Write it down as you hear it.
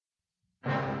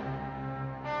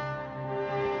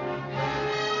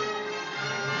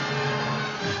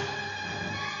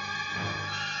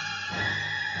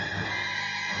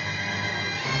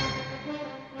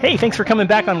Hey, thanks for coming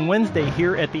back on Wednesday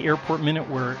here at the Airport Minute,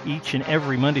 where each and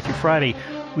every Monday through Friday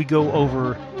we go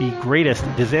over the greatest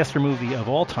disaster movie of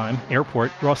all time,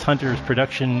 Airport, Ross Hunter's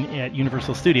production at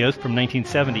Universal Studios from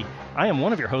 1970. I am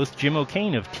one of your hosts, Jim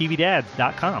O'Kane of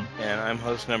TVDads.com. And I'm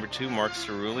host number 2, Mark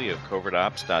Cerulli of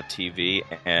CovertOps.tv.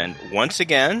 And once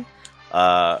again,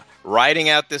 riding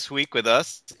out this week with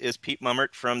us is Pete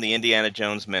Mummert from the Indiana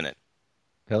Jones Minute.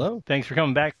 Hello. Thanks for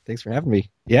coming back. Thanks for having me.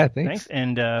 Yeah, thanks.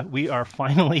 And we are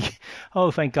finally,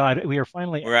 thank God, we're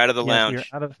out of the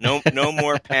lounge. No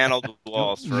more paneled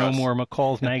walls for us. No more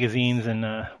McCall's magazines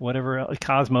and whatever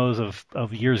Cosmos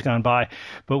of years gone by.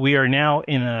 But we are now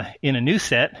in a new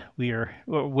set. We are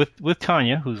with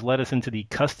Tanya, who's led us into the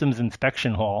Customs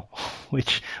Inspection Hall,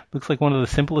 which looks like one of the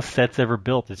simplest sets ever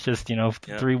built. It's just,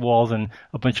 3 walls and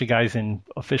a bunch of guys in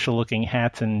official-looking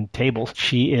hats and tables.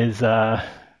 She is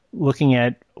looking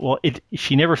at,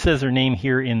 she never says her name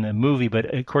here in the movie,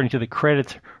 but according to the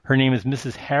credits, her name is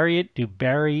Mrs. Harriet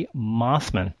DuBarry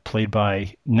Mossman, played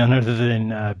by none other than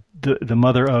the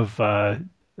mother of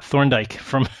Thorndike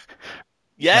from...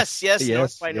 Yes,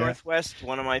 North by Northwest,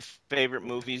 one of my favorite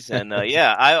movies, and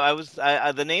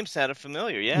the name sounded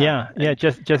familiar. Yeah,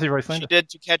 Jessie Royce Linda. She did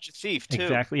To Catch a Thief too.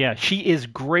 Exactly. Yeah, she is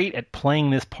great at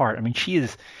playing this part. I mean, she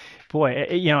is. Boy,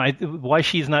 why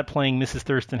she's not playing Mrs.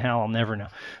 Thurston Howell, I'll never know.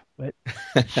 But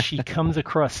she comes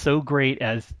across so great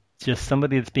as just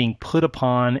somebody that's being put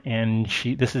upon, and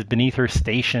this is beneath her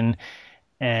station,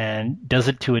 and does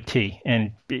it to a T.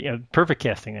 And perfect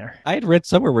casting there. I had read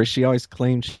somewhere where she always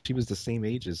claimed she was the same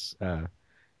age as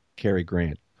Cary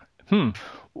Grant. And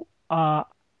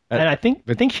I think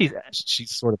she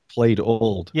sort of played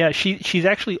old. Yeah, she's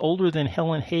actually older than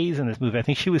Helen Hayes in this movie. I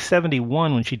think she was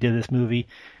 71 when she did this movie.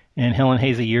 And Helen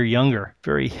Hayes a year younger.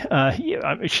 She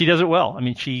does it well. I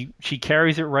mean, she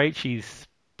carries it right. She's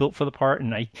built for the part,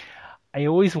 and I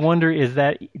always wonder,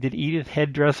 did Edith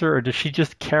Head dress her, or does she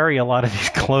just carry a lot of these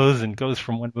clothes and goes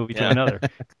from one movie to another?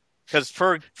 Because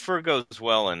fur goes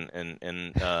well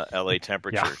in LA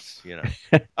temperatures, Yeah.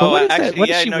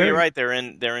 You're right. They're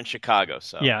in Chicago,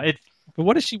 so yeah. But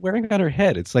what is she wearing on her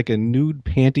head? It's like a nude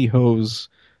pantyhose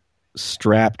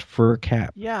strapped fur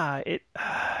cap. Yeah,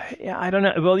 I don't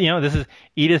know. Well, this is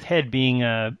Edith Head being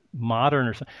modern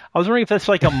or something. I was wondering if that's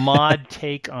like a mod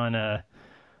take on a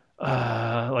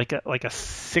like a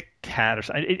sick hat or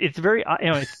something. It's very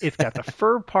it's got the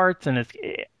fur parts, and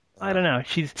I don't know.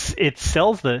 It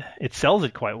sells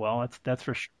it quite well. That's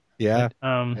for sure. Yeah.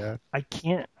 But, I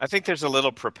can't. I think there's a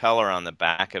little propeller on the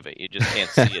back of it. You just can't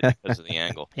see it because of the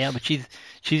angle. Yeah, but she's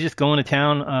just going to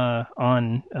town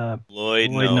on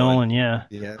Lloyd Nolan. Yeah.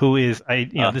 Who is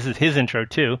this is his intro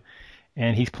too,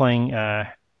 and he's playing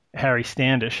Harry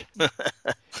Standish. What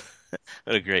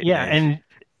a great name. And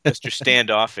Mr.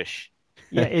 Standoffish.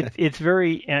 Yeah, it's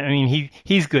very. I mean,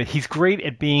 he's good. He's great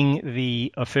at being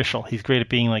the official. He's great at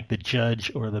being like the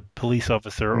judge or the police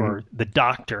officer or the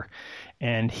doctor.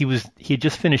 And he had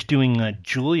just finished doing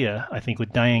Julia, I think,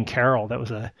 with Diane Carroll. That was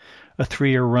a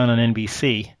 3-year run on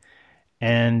NBC,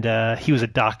 and he was a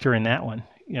doctor in that one.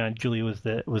 Julia was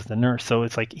the nurse. So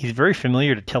it's like he's very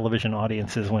familiar to television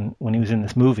audiences when he was in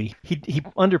this movie. He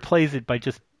underplays it by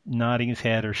just nodding his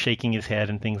head or shaking his head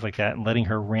and things like that, and letting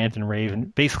her rant and rave,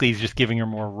 and basically he's just giving her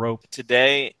more rope.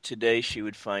 Today she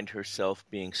would find herself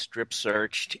being strip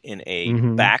searched in a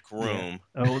back room.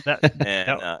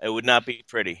 Yeah. It would not be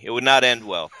pretty. It would not end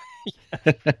well.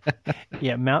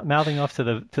 Yeah, mouthing off to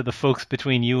the folks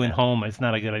between you and home is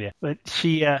not a good idea. But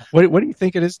she. What do you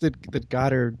think it is that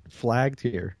got her flagged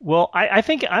here? Well, I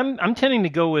think I'm tending to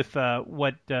go with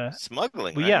what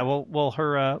smuggling. Well, right? yeah. Well,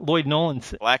 her Lloyd Nolan.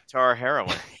 Black tar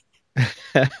heroin.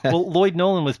 Well, Lloyd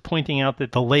Nolan was pointing out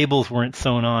that the labels weren't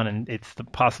sewn on, and it's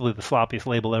possibly the sloppiest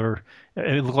label ever.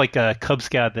 It looked like a Cub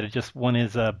Scout that had just won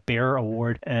his Bear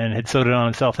Award and had sewed it on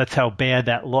himself. That's how bad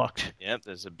that looked. Yep,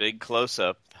 there's a big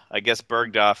close-up. I guess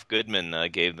Bergdorf Goodman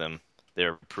gave them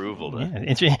their approval.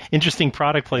 Yeah, interesting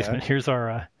product placement. Yeah. Here's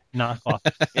our knockoff.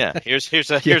 Yeah, here's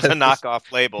a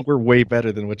knockoff label. We're way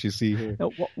better than what you see here.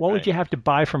 What would you have to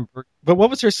buy from Bergdorf? But what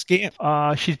was her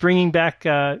scam? She's bringing back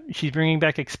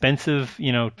expensive,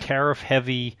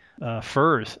 tariff-heavy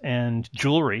furs and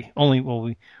jewelry.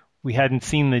 Only, we hadn't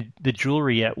seen the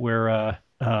jewelry yet. Where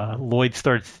Lloyd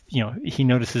starts, he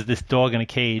notices this dog in a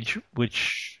cage,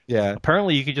 which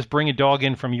apparently you could just bring a dog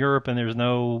in from Europe, and there's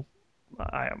no.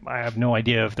 I have no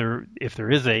idea if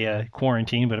there is a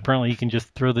quarantine, but apparently you can just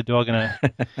throw the dog in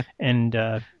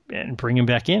and bring him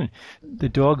back in. The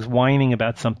dog's whining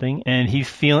about something, and he's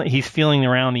feeling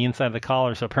around the inside of the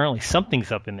collar. So apparently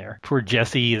something's up in there. Poor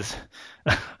Jessie is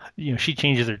she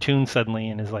changes her tune suddenly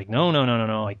and is like, no, no, no, no,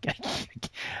 no,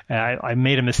 I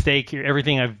made a mistake here.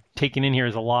 Everything I've taken in here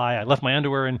is a lie. I left my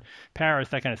underwear in Paris,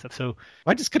 that kind of stuff. So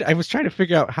I was trying to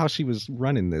figure out how she was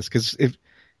running this, because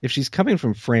if she's coming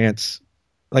from France,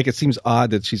 like, it seems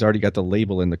odd that she's already got the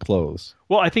label in the clothes.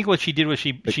 Well, I think what she did was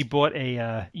she bought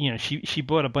she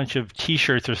bought a bunch of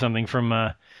T-shirts or something from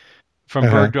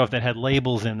Bergdorf that had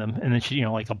labels in them, and then she,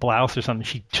 like a blouse or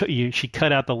something. She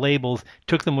cut out the labels,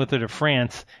 took them with her to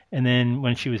France, and then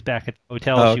when she was back at the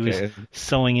hotel, she was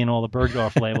sewing in all the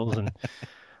Bergdorf labels, and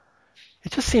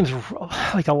it just seems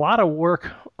like a lot of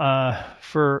work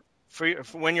for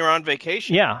when you're on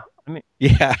vacation. Yeah.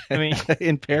 I mean,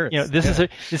 in Paris.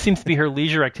 This seems to be her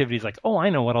leisure activities. Like, oh, I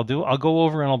know what I'll do. I'll go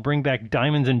over and I'll bring back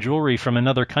diamonds and jewelry from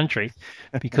another country,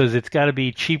 because it's got to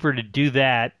be cheaper to do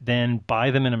that than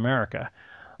buy them in America.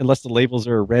 Unless the labels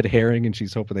are a red herring, and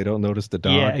she's hoping they don't notice the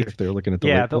dog if they're looking at the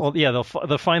labels.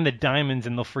 They'll find the diamonds,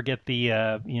 and they'll forget the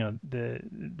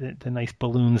the nice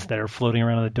balloons that are floating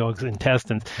around in the dog's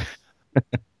intestines.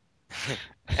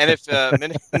 And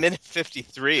if minute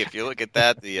 53, if you look at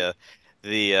that,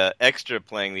 the extra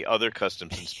playing the other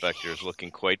customs inspector is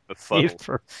looking quite befuddled.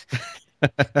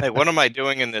 Hey, what am I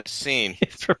doing in this scene?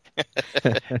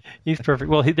 He's perfect.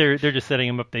 Well, they're just setting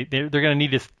him up. They're going to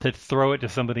need to throw it to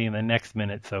somebody in the next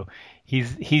minute. So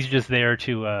he's just there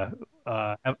to.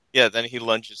 Then he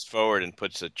lunges forward and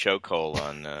puts a chokehold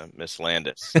on Miss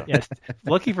Landis. So. Yes,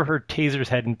 lucky for her, tasers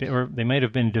hadn't been, or they might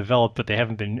have been developed, but they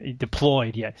haven't been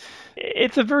deployed yet.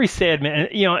 It's a very sad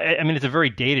minute. It's a very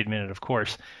dated minute, of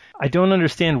course. I don't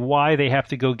understand why they have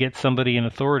to go get somebody in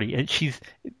authority.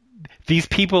 These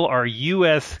people are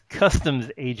U.S. customs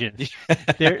agents.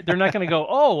 They're not going to go,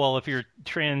 oh, well, if you're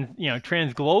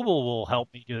Transglobal will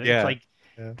help me do it. Yeah. It's like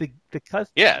the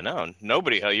customs. Yeah, no,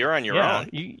 nobody. You're on your own.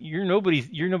 You're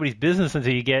nobody's business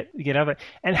until you get out of it.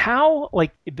 And how,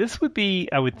 this would be,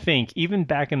 I would think, even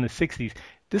back in the 60s,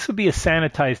 this would be a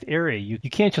sanitized area. You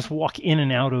can't just walk in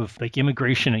and out of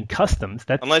immigration and customs.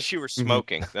 Unless you were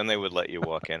smoking, then they would let you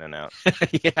walk in and out.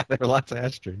 Yeah, there are lots of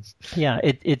ashtrays. Yeah,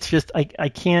 it's just I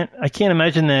can't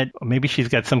imagine that. Maybe she's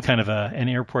got some kind of an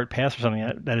airport pass or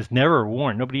something that is never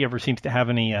worn. Nobody ever seems to have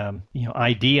any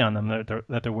ID on them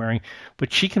that they're wearing.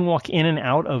 But she can walk in and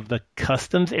out of the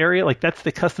customs area. That's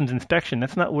the customs inspection.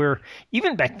 That's not where,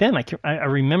 even back then. I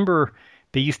remember.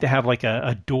 They used to have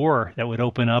a door that would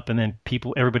open up, and then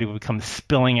everybody would come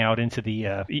spilling out into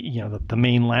the the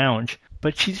main lounge.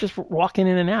 But she's just walking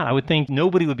in and out. I would think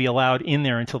nobody would be allowed in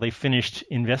there until they finished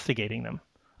investigating them.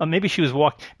 Maybe she was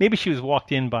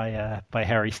walked in by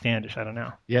Harry Standish. I don't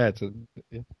know. Yeah,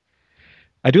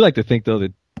 I do like to think though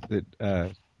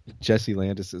that Jessie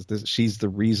Landis she's the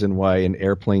reason why in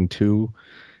Airplane 2.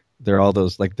 They're all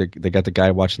those, they got the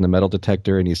guy watching the metal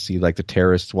detector, and you see the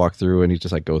terrorists walk through, and he's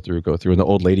just go through, and the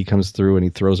old lady comes through, and he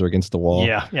throws her against the wall.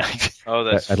 Yeah. Oh,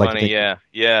 that's funny. Yeah.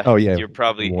 Oh, yeah. You're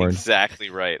probably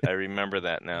exactly right. I remember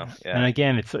that now. Yeah. And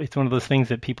again, it's one of those things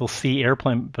that people see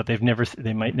airplane, but they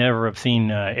might never have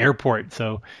seen airport.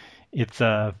 So it's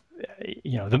the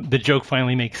joke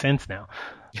finally makes sense now.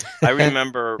 I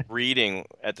remember reading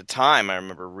at the time.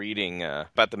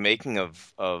 About the making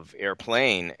of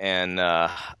Airplane, and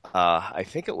I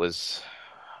think it was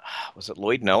it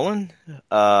Lloyd Nolan?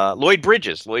 Lloyd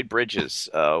Bridges. Lloyd Bridges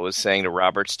was saying to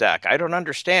Robert Stack, "I don't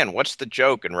understand. What's the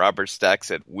joke?" And Robert Stack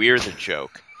said, "We're the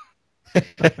joke."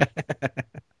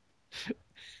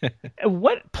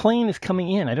 What plane is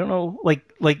coming in? I don't know.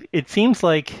 It seems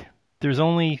like. There's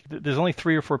only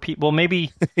 3 or 4 people. Well,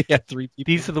 maybe 3 people.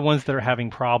 These are the ones that are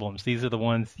having problems. These are the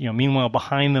ones, meanwhile,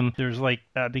 behind them, there's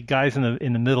the guys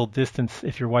in the middle distance.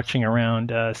 If you're watching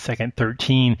around second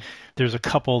 13, there's a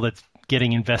couple that's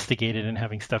getting investigated and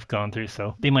having stuff gone through.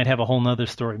 So they might have a whole nother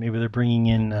story. Maybe they're bringing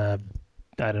in, I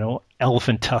don't know,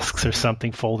 elephant tusks or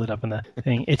something folded up in the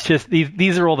thing. It's just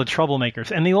these are all the troublemakers,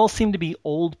 and they all seem to be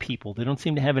old people. They don't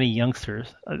seem to have any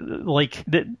youngsters.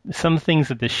 Some things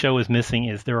that this show is missing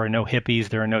is there are no hippies,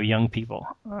 there are no young people.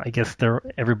 I guess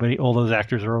all those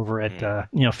actors are over at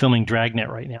filming Dragnet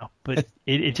right now. But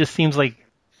it just seems like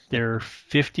they're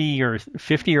 50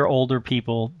 or older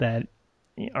people that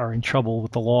are in trouble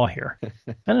with the law here.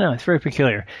 I don't know. It's very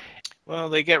peculiar. Well,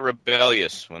 they get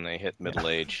rebellious when they hit middle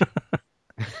age.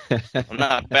 I'm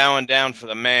not bowing down for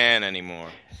the man anymore.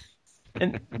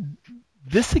 And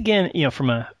this again,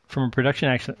 from a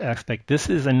production aspect, this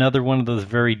is another one of those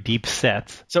very deep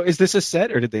sets. So is this a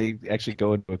set, or did they actually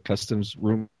go into a customs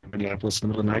room in Minneapolis in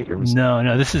the middle of the night?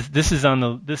 No. This is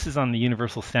on the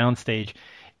Universal Soundstage.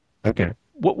 Okay.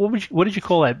 What did you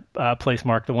call that place,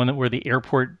 Mark? The one where the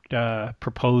airport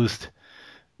proposed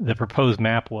the proposed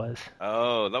map was.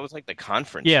 Oh, that was like the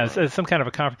conference. Yeah, room. it's some kind of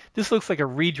a conference. This looks like a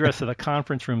redress of the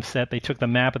conference room set. They took the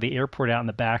map of the airport out in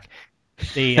the back.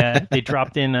 They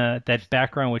dropped in that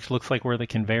background, which looks like where the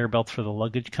conveyor belts for the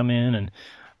luggage come in, and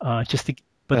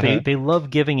they love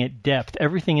giving it depth.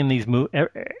 Everything in these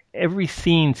every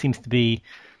scene seems to be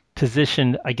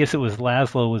positioned. I guess it was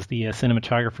Laszlo was the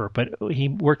cinematographer, but he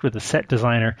worked with a set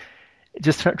designer.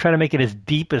 Just try to make it as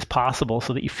deep as possible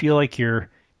so that you feel like you're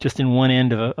just in one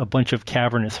end of a bunch of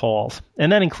cavernous halls.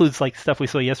 And that includes like stuff we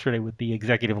saw yesterday with the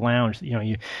executive lounge. You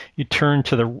know, you turn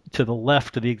to the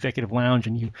left of the executive lounge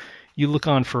and you look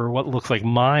on for what looks like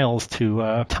miles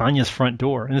to Tanya's front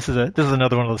door. And this is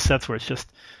another one of those sets where it's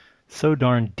just so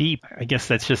darn deep. I guess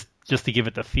that's just to give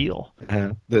it the feel.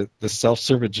 The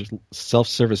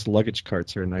self-service luggage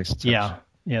carts are a nice touch. Yeah,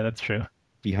 that's true.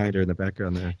 Behind her in the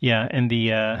background there. Yeah, and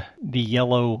the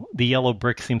yellow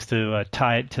brick seems to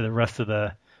tie it to the rest of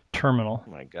the terminal. Oh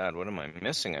my God, what am I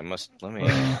missing? Let me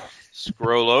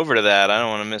scroll over to that. I don't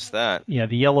want to miss that. Yeah,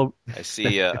 the yellow. I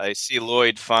see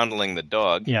Lloyd fondling the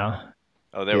dog. Yeah.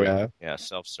 Oh, there we go. Yeah,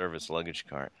 self-service luggage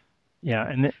cart. Yeah,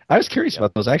 and I was curious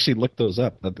about those. I actually looked those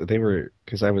up. They were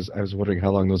because I was wondering how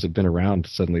long those had been around.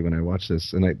 Suddenly, when I watched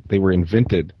this, and they were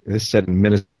invented. This said in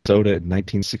Minnesota in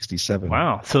 1967.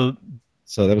 Wow.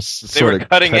 So that was they were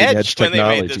cutting edge technology. When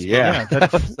they made this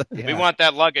Yeah. We want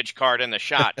that luggage cart in the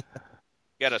shot.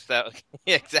 Get us that.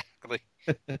 Yeah, exactly.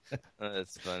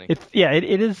 That's funny.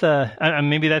 It is.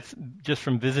 Maybe that's just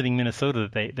from visiting Minnesota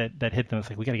that hit them. It's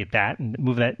like we got to get that and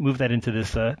move that into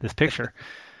this picture.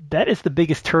 That is the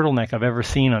biggest turtleneck I've ever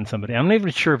seen on somebody. I'm not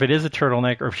even sure if it is a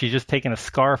turtleneck or if she's just taken a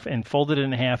scarf and folded it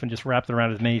in half and just wrapped it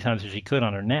around as many times as she could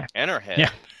on her neck and her head. Yeah.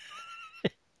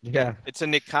 Yeah, it's a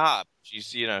niqab.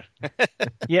 She's,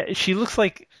 Yeah, she looks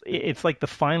like it's like the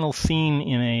final scene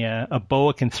in a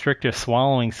boa constrictor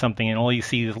swallowing something, and all you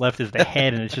see is left is the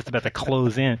head, and it's just about to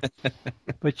close in.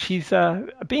 But she's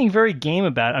being very game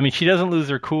about it. I mean, she doesn't lose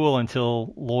her cool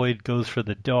until Lloyd goes for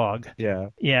the dog. Yeah.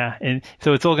 Yeah, and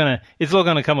so it's all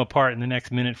gonna come apart in the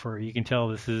next minute for her. You can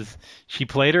tell she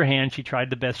played her hand. She tried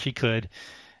the best she could.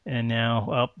 And now,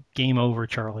 well, game over,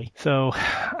 Charlie. So,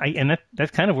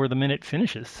 that's kind of where the minute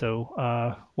finishes. So,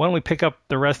 why don't we pick up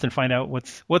the rest and find out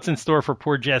what's in store for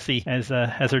poor Jessie as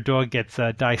her dog gets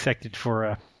dissected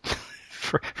for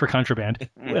contraband.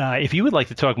 If you would like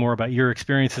to talk more about your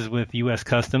experiences with U.S.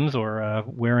 Customs or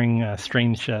wearing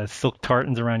strange silk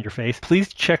tartans around your face,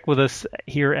 please check with us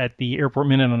here at the Airport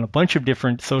Minute on a bunch of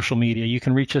different social media. You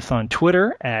can reach us on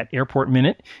Twitter at Airport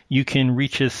Minute. You can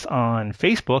reach us on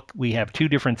Facebook. We have two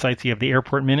different sites. You have the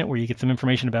Airport Minute, where you get some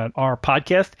information about our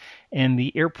podcast, and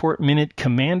the Airport Minute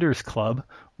Commanders Club,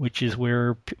 which is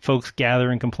where folks gather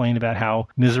and complain about how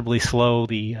miserably slow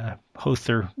the hosts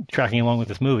are tracking along with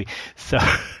this movie.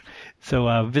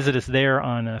 So visit us there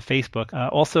on Facebook.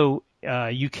 Also,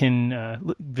 you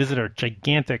can visit our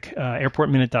gigantic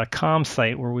airportminute.com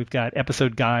site, where we've got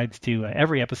episode guides to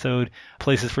every episode,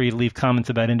 places for you to leave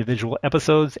comments about individual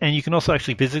episodes, and you can also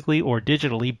actually physically or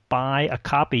digitally buy a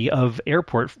copy of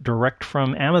Airport direct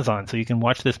from Amazon. So you can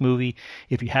watch this movie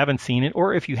if you haven't seen it,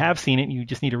 or if you have seen it, you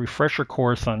just need a refresher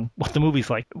course on what the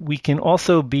movie's like. We can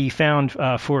also be found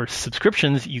for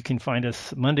subscriptions. You can find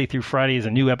us Monday through Friday as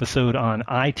a new episode on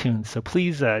iTunes. So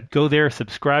please go there,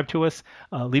 subscribe to us,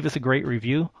 leave us a great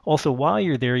review. Also, while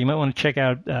you're there, you might want to check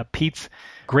out Pete's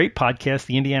great podcast,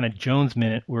 the Indiana Jones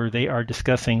Minute, where they are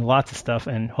discussing lots of stuff,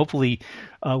 and hopefully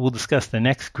we'll discuss the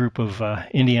next group of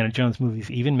Indiana Jones movies,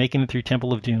 even making it through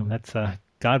Temple of Doom. That's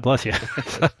God bless you.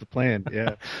 That's the plan,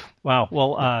 yeah. Wow.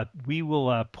 Well, we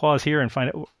will pause here and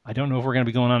find out. I don't know if we're going to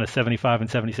be going on to 75 and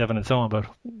 77 and so on, but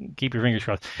keep your fingers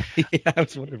crossed. Yeah, I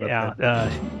was wondering about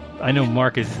that. I know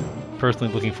Mark is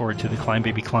personally looking forward to the Climb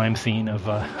Baby Climb scene of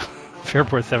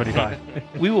Airport 75.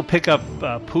 We will pick up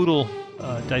Poodle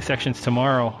dissections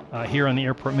tomorrow here on the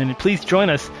Airport Minute. Please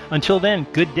join us. Until then,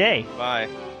 good day. Bye.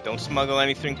 Don't smuggle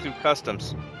anything through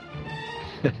customs.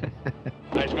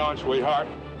 Nice going, sweetheart.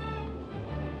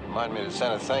 Remind me to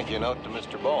send a thank you note to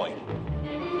Mr. Boeing.